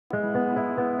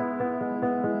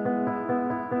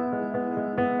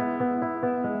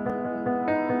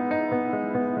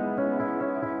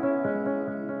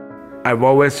I've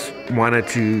always wanted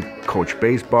to coach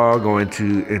baseball, go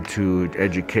into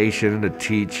education to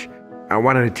teach. I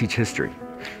wanted to teach history.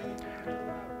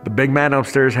 The big man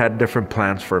upstairs had different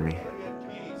plans for me.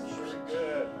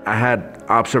 I had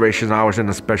observation hours in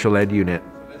a special ed unit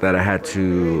that I had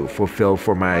to fulfill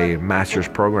for my master's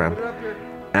program.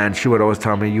 And she would always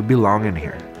tell me, you belong in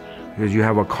here because you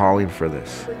have a calling for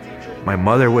this. My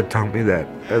mother would tell me that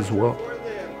as well.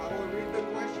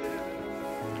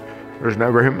 There's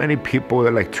never many people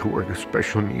that like to work with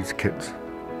special needs kids.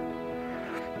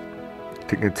 I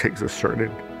think it takes a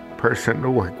certain person to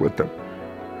work with them.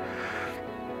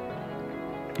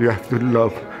 You have to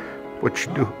love what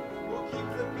you do.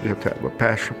 You have to have a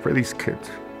passion for these kids.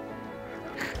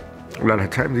 A lot of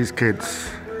times these kids,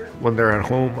 when they're at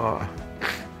home,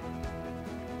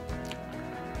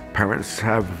 parents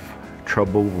have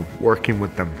trouble working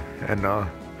with them. And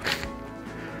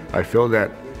I feel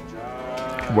that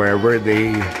wherever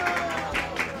they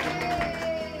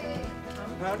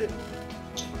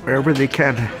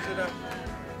can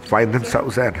find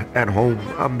themselves at home,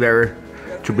 I'm there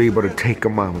to be able to take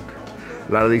them out.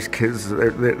 A lot of these kids,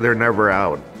 they're never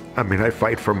out. I mean, I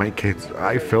fight for my kids.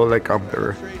 I feel like I'm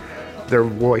their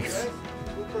voice.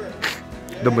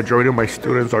 The majority of my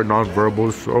students are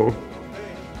nonverbal, so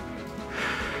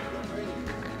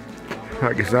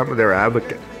I guess I'm their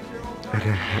advocate.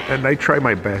 And I try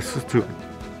my best to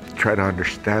try to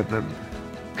understand them.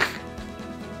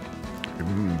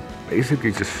 And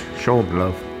basically just show them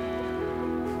love.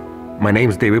 My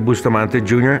name is David Bustamante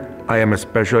Jr. I am a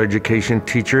special education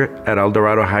teacher at El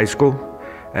Dorado High School,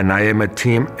 and I am a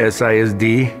Team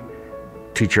SISD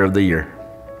Teacher of the Year.